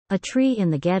A Tree in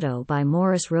the Ghetto by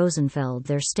Rosenfeld.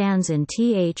 There stands in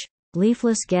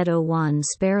leafless ghetto one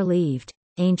spare-leaved,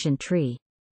 ancient tree.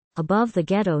 Above the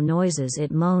ghetto noises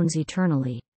it moans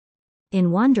eternally.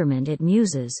 In wonderment it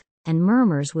muses, and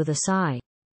murmurs with a sigh.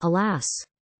 Alas!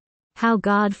 How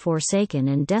God-forsaken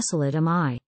and desolate am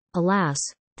I! Alas!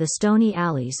 The stony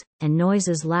alleys, and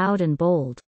noises loud and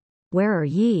bold. Where are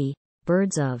ye,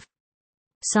 birds of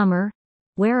summer?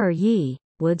 Where are ye,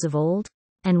 woods of old?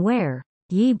 And where,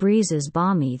 ye breezes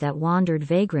balmy that wandered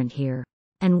vagrant here?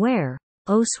 And where,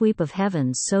 O sweep of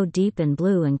heavens so deep and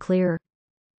blue and clear?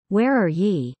 Where are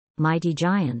ye, mighty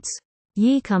giants?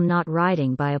 Ye come not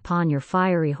riding by upon your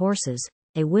fiery horses,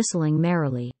 a whistling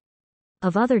merrily.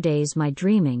 Of other days my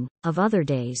dreaming, of other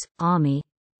days, ah me.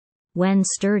 When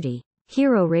sturdy,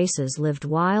 hero races lived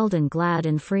wild and glad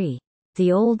and free.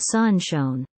 The old sun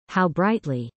shone, how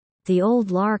brightly. The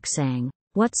old lark sang,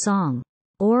 what song?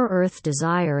 O'er earth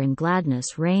desire and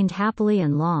gladness reigned happily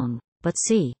and long. But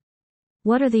see,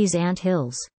 what are these ant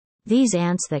hills? These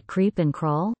ants that creep and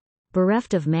crawl?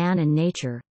 Bereft of man and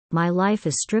nature, my life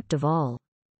is stripped of all.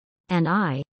 And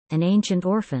I, an ancient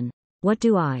orphan, what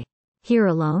do I? Here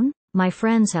alone? My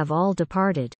friends have all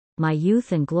departed, my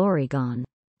youth and glory gone.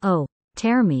 Oh,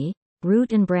 tear me,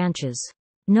 root and branches.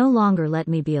 No longer let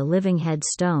me be a living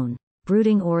headstone,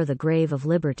 brooding o'er the grave of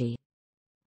liberty.